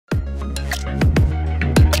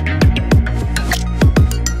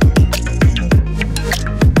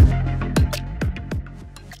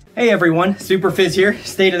Hey everyone, Superfizz here,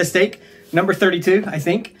 State of the Stake, number 32, I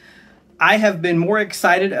think. I have been more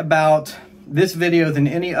excited about this video than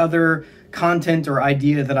any other content or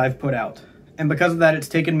idea that I've put out. And because of that, it's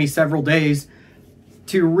taken me several days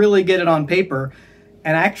to really get it on paper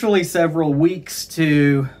and actually several weeks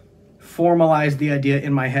to formalize the idea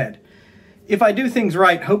in my head. If I do things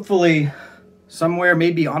right, hopefully somewhere,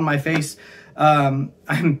 maybe on my face, I'm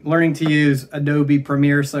learning to use Adobe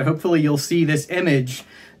Premiere, so hopefully you'll see this image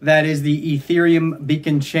that is the Ethereum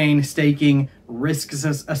Beacon Chain staking risks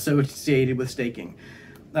associated with staking.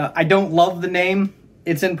 I don't love the name,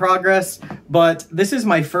 it's in progress, but this is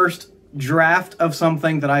my first draft of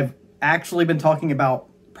something that I've actually been talking about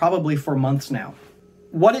probably for months now.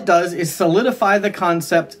 What it does is solidify the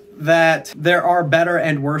concept that there are better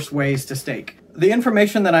and worse ways to stake. The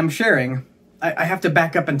information that I'm sharing, I have to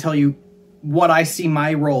back up and tell you what I see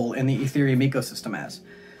my role in the Ethereum ecosystem as.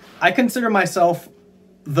 I consider myself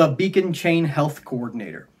the Beacon Chain Health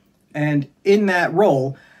Coordinator. And in that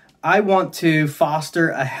role, I want to foster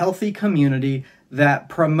a healthy community that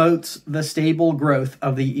promotes the stable growth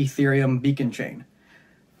of the Ethereum Beacon Chain.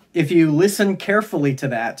 If you listen carefully to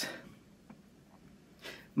that,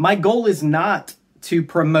 my goal is not to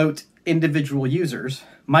promote individual users.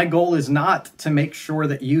 My goal is not to make sure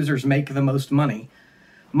that users make the most money.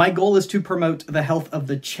 My goal is to promote the health of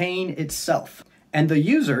the chain itself. And the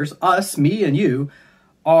users, us, me, and you,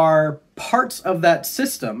 are parts of that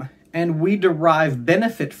system, and we derive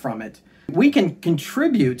benefit from it. We can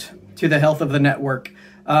contribute to the health of the network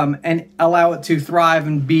and allow it to thrive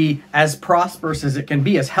and be as prosperous as it can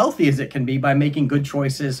be, as healthy as it can be, by making good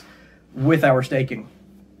choices with our staking.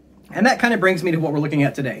 And that kind of brings me to what we're looking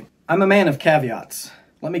at today. I'm a man of caveats.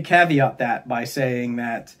 Let me caveat that by saying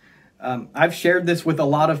that I've shared this with a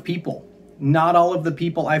lot of people. Not all of the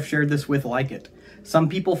people I've shared this with like it. Some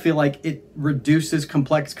people feel like it reduces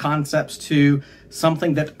complex concepts to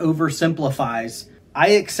something that oversimplifies. I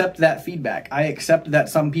accept that feedback. I accept that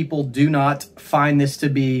some people do not find this to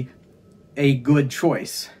be a good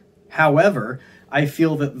choice. However, I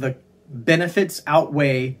feel that the benefits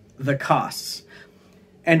outweigh the costs.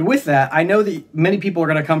 And with that, I know that many people are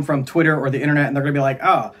going to come from Twitter or the internet and they're going to be like,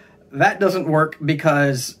 oh, that doesn't work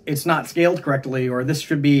because it's not scaled correctly, or this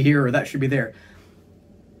should be here or that should be there.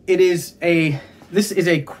 This is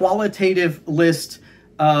a qualitative list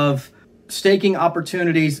of staking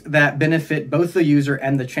opportunities that benefit both the user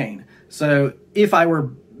and the chain. So if I were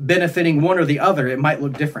benefiting one or the other, it might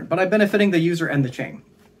look different, but I'm benefiting the user and the chain.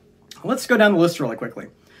 Let's go down the list really quickly.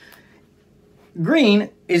 Green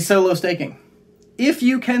is solo staking. If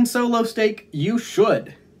you can solo stake, you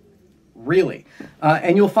should, really.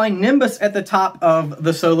 And you'll find Nimbus at the top of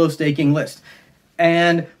the solo staking list.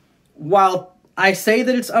 And while I say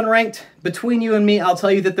that it's unranked, between you and me, I'll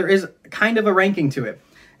tell you that there is kind of a ranking to it.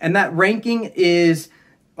 And that ranking is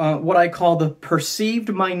what I call the perceived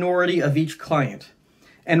minority of each client.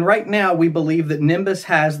 And right now, we believe that Nimbus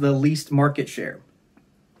has the least market share.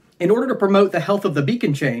 In order to promote the health of the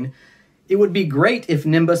Beacon Chain, it would be great if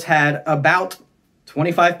Nimbus had about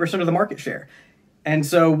 25% of the market share. And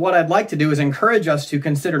so what I'd like to do is encourage us to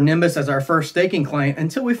consider Nimbus as our first staking client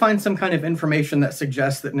until we find some kind of information that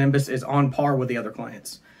suggests that Nimbus is on par with the other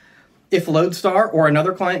clients. If Lodestar or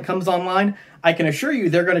another client comes online, I can assure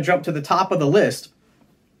you they're going to jump to the top of the list,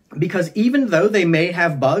 because even though they may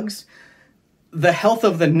have bugs, the health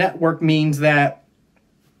of the network means that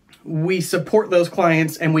we support those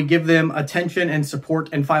clients and we give them attention and support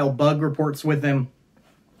and file bug reports with them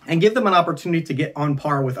and give them an opportunity to get on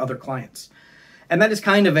par with other clients. And that is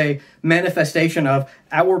kind of a manifestation of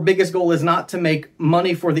our biggest goal is not to make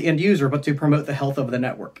money for the end user, but to promote the health of the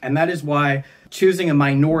network. And that is why choosing a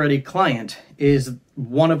minority client is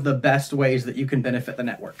one of the best ways that you can benefit the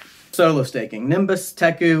network. Solo staking, Nimbus,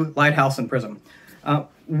 Teku, Lighthouse, and Prism.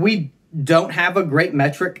 We don't have a great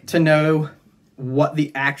metric to know what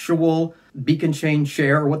the actual Beacon Chain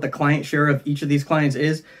share or what the client share of each of these clients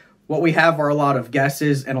is. What we have are a lot of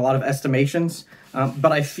guesses and a lot of estimations.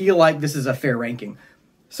 But I feel like this is a fair ranking.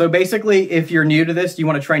 So basically, if you're new to this, you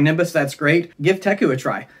want to try Nimbus, that's great. Give Teku a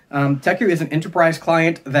try. Teku is an enterprise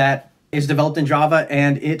client that is developed in Java,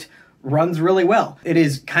 and it runs really well. It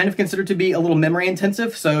is kind of considered to be a little memory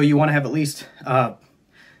intensive, so you want to have at least, well,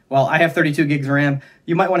 I have 32 gigs of RAM.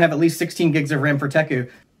 You might want to have at least 16 gigs of RAM for Teku.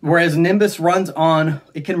 Whereas Nimbus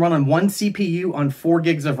it can run on one CPU on 4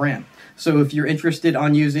 gigs of RAM. So if you're interested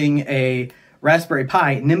on using a Raspberry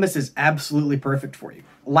Pi, Nimbus is absolutely perfect for you.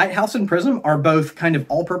 Lighthouse and Prism are both kind of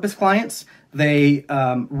all-purpose clients. They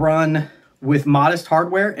run with modest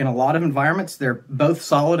hardware in a lot of environments. They're both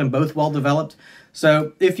solid and both well-developed.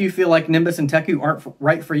 So if you feel like Nimbus and Teku aren't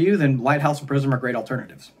right for you, then Lighthouse and Prism are great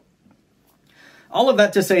alternatives. All of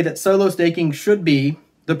that to say that solo staking should be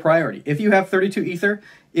the priority. If you have 32 Ether,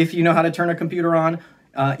 if you know how to turn a computer on,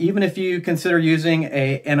 even if you consider using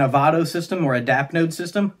an Avado system or a DApp node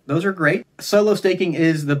system, those are great. Solo staking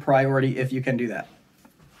is the priority if you can do that.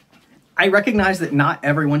 I recognize that not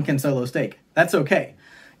everyone can solo stake. That's okay.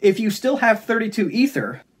 If you still have 32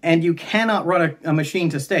 Ether and you cannot run a machine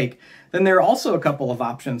to stake, then there are also a couple of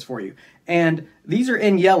options for you. And these are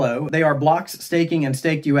in yellow. They are Blocks Staking and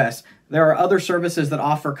Staked US. There are other services that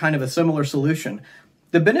offer kind of a similar solution.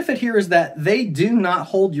 The benefit here is that they do not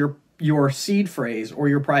hold your seed phrase or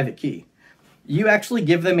your private key. You actually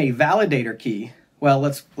give them a validator key. Well,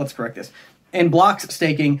 let's correct this. In Blocks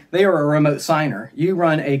Staking, they are a remote signer. You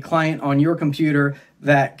run a client on your computer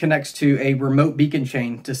that connects to a remote beacon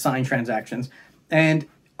chain to sign transactions. And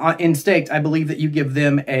in Staked, I believe that you give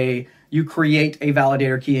them you create a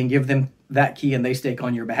validator key and give them that key and they stake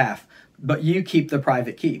on your behalf. But you keep the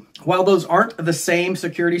private key. While those aren't the same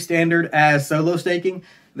security standard as solo staking,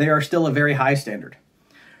 they are still a very high standard.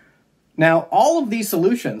 Now, all of these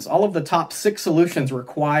solutions, all of the top 6 solutions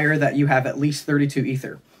require that you have at least 32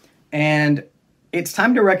 Ether. And it's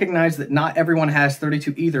time to recognize that not everyone has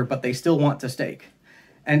 32 Ether, but they still want to stake.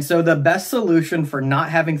 And so the best solution for not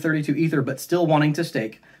having 32 Ether, but still wanting to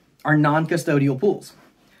stake, are non-custodial pools.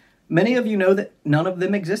 Many of you know that none of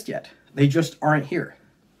them exist yet. They just aren't here.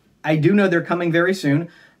 I do know they're coming very soon.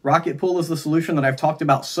 Rocket Pool is the solution that I've talked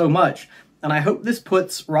about so much, and I hope this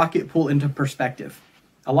puts Rocket Pool into perspective.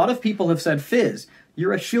 A lot of people have said, Fizz,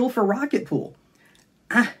 you're a shill for Rocket Pool.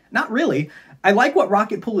 Not really. I like what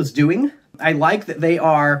Rocket Pool is doing. I like that they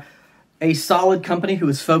are a solid company who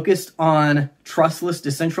is focused on trustless,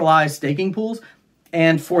 decentralized staking pools.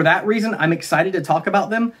 And for that reason, I'm excited to talk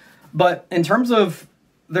about them. But in terms of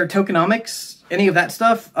their tokenomics, any of that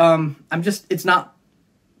stuff, it's not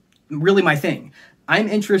really my thing. I'm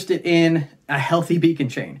interested in a healthy beacon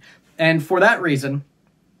chain. And for that reason,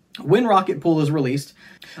 when Rocket Pool is released,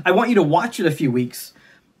 I want you to watch it a few weeks.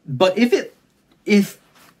 But if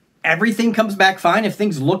everything comes back fine, if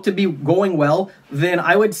things look to be going well, then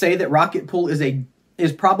I would say that Rocket Pool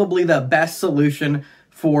is probably the best solution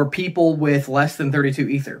for people with less than 32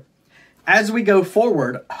 Ether. As we go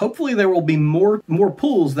forward, hopefully there will be more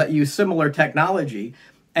pools that use similar technology.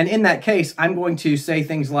 And in that case, I'm going to say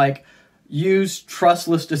things like use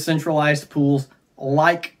trustless decentralized pools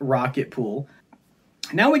like Rocket Pool.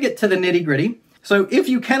 Now we get to the nitty-gritty. So if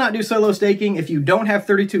you cannot do solo staking, if you don't have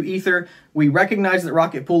 32 Ether, we recognize that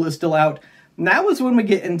Rocket Pool is still out. Now is when we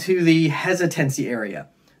get into the hesitancy area.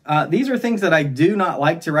 These are things that I do not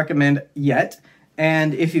like to recommend yet.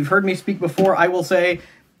 And if you've heard me speak before, I will say,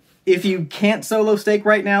 if you can't solo stake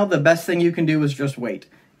right now, the best thing you can do is just wait.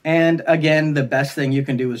 And again, the best thing you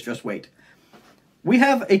can do is just wait. We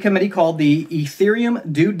have a committee called the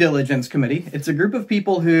Ethereum Due Diligence Committee. It's a group of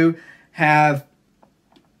people who have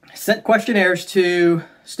sent questionnaires to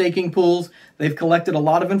staking pools. They've collected a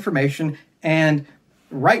lot of information. And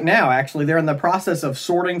right now, actually, they're in the process of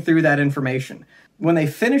sorting through that information. When they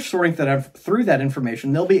finish sorting through that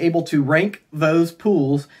information, they'll be able to rank those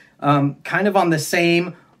pools kind of on the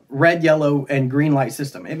same red, yellow, and green light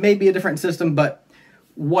system. It may be a different system, but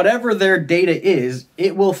whatever their data is,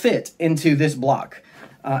 it will fit into this block.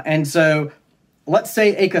 And so let's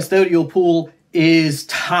say a custodial pool is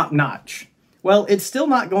top-notch. Well, it's still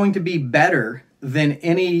not going to be better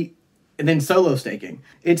than solo staking.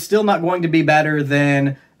 It's still not going to be better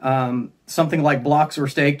than something like Blocks or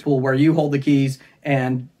Staked Pool where you hold the keys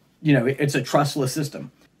and it's a trustless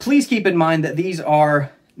system. Please keep in mind that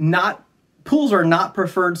pools are not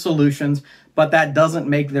preferred solutions, but that doesn't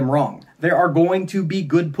make them wrong. There are going to be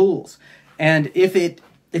good pools. And if it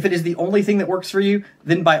is the only thing that works for you,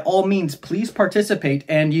 then by all means, please participate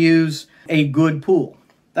and use a good pool.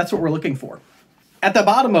 That's what we're looking for. At the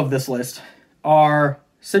bottom of this list are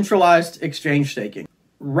centralized exchange staking.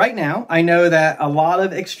 Right now, I know that a lot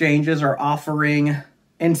of exchanges are offering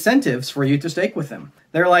incentives for you to stake with them.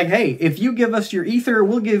 They're like, hey, if you give us your Ether,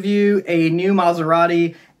 we'll give you a new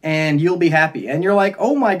Maserati and you'll be happy. And you're like,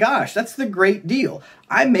 oh my gosh, that's the great deal.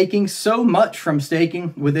 I'm making so much from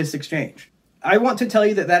staking with this exchange. I want to tell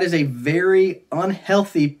you that that is a very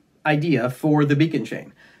unhealthy idea for the beacon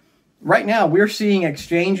chain. Right now, we're seeing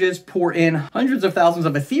exchanges pour in hundreds of thousands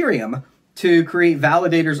of Ethereum to create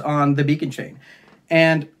validators on the beacon chain.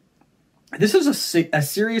 And this is a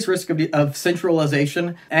serious risk of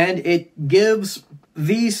centralization, and it gives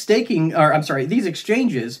these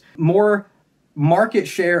exchanges more market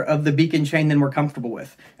share of the beacon chain than we're comfortable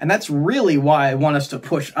with. And that's really why I want us to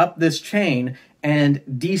push up this chain and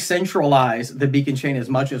decentralize the beacon chain as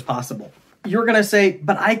much as possible. You're going to say,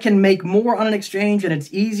 but I can make more on an exchange and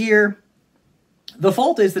it's easier. The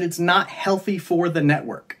fault is that it's not healthy for the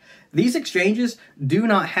network. These exchanges do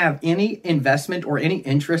not have any investment or any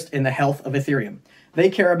interest in the health of Ethereum. They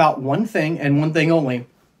care about one thing and one thing only.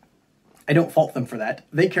 I don't fault them for that.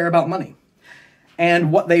 They care about money.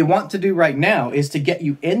 And what they want to do right now is to get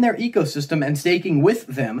you in their ecosystem and staking with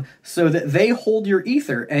them so that they hold your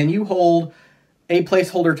Ether and you hold a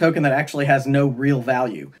placeholder token that actually has no real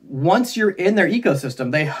value. Once you're in their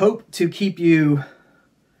ecosystem, they hope to keep you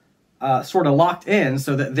sort of locked in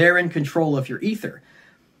so that they're in control of your Ether.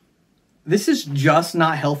 This is just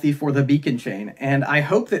not healthy for the Beacon Chain, and I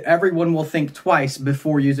hope that everyone will think twice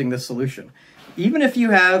before using this solution. Even if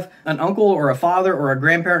you have an uncle or a father or a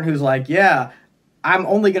grandparent who's like, yeah, I'm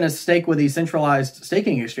only going to stake with these centralized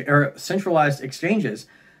centralized exchanges,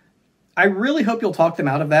 I really hope you'll talk them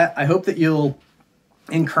out of that. I hope that you'll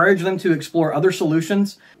encourage them to explore other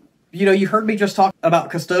solutions. You know, you heard me just talk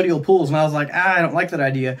about custodial pools, and I was like, I don't like that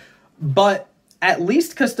idea. But at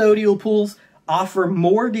least custodial pools offer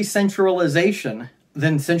more decentralization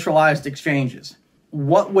than centralized exchanges.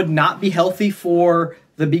 What would not be healthy for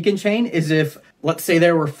the Beacon Chain is if, let's say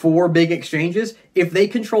there were 4 big exchanges, if they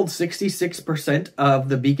controlled 66% of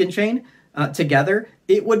the Beacon Chain together,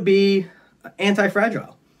 it would be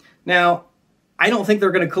anti-fragile. Now, I don't think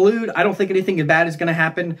they're going to collude. I don't think anything bad is going to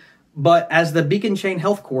happen. But as the Beacon Chain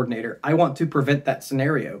health coordinator, I want to prevent that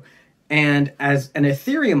scenario. And as an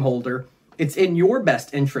Ethereum holder, it's in your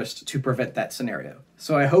best interest to prevent that scenario.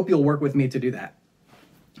 So I hope you'll work with me to do that.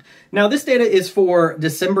 Now, this data is for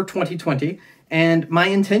December 2020, and my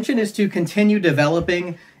intention is to continue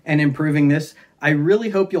developing and improving this. I really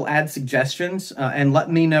hope you'll add suggestions and let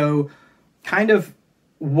me know kind of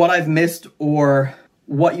what I've missed or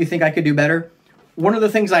what you think I could do better. One of the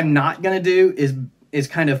things I'm not going to do is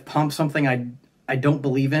kind of pump something I don't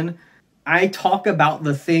believe in. I talk about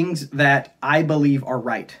the things that I believe are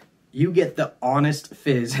right. You get the honest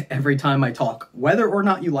fizz every time I talk, whether or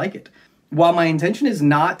not you like it. While my intention is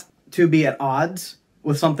not to be at odds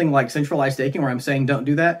with something like centralized staking where I'm saying don't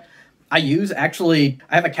do that, I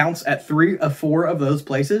have accounts at 3 of 4 of those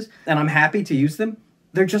places, and I'm happy to use them.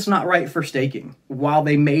 They're just not right for staking. While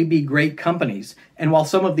they may be great companies, and while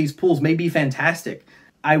some of these pools may be fantastic,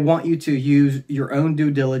 I want you to use your own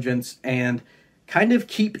due diligence and kind of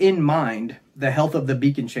keep in mind the health of the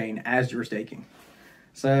Beacon Chain as you're staking.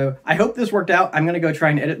 So I hope this worked out. I'm going to go try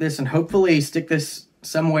and edit this and hopefully stick this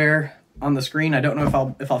somewhere on the screen. I don't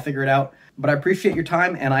know if I'll figure it out, but I appreciate your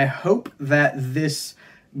time, and I hope that this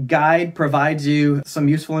guide provides you some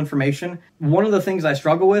useful information. One of the things I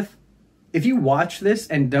struggle with, if you watch this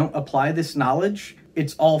and don't apply this knowledge,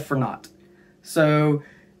 it's all for naught. So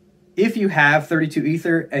if you have 32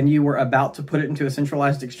 Ether and you were about to put it into a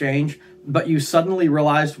centralized exchange, but you suddenly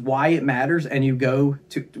realized why it matters and you go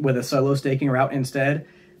with a solo staking route instead,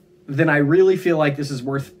 then I really feel like this is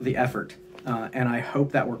worth the effort. And I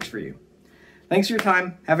hope that works for you. Thanks for your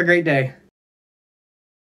time. Have a great day.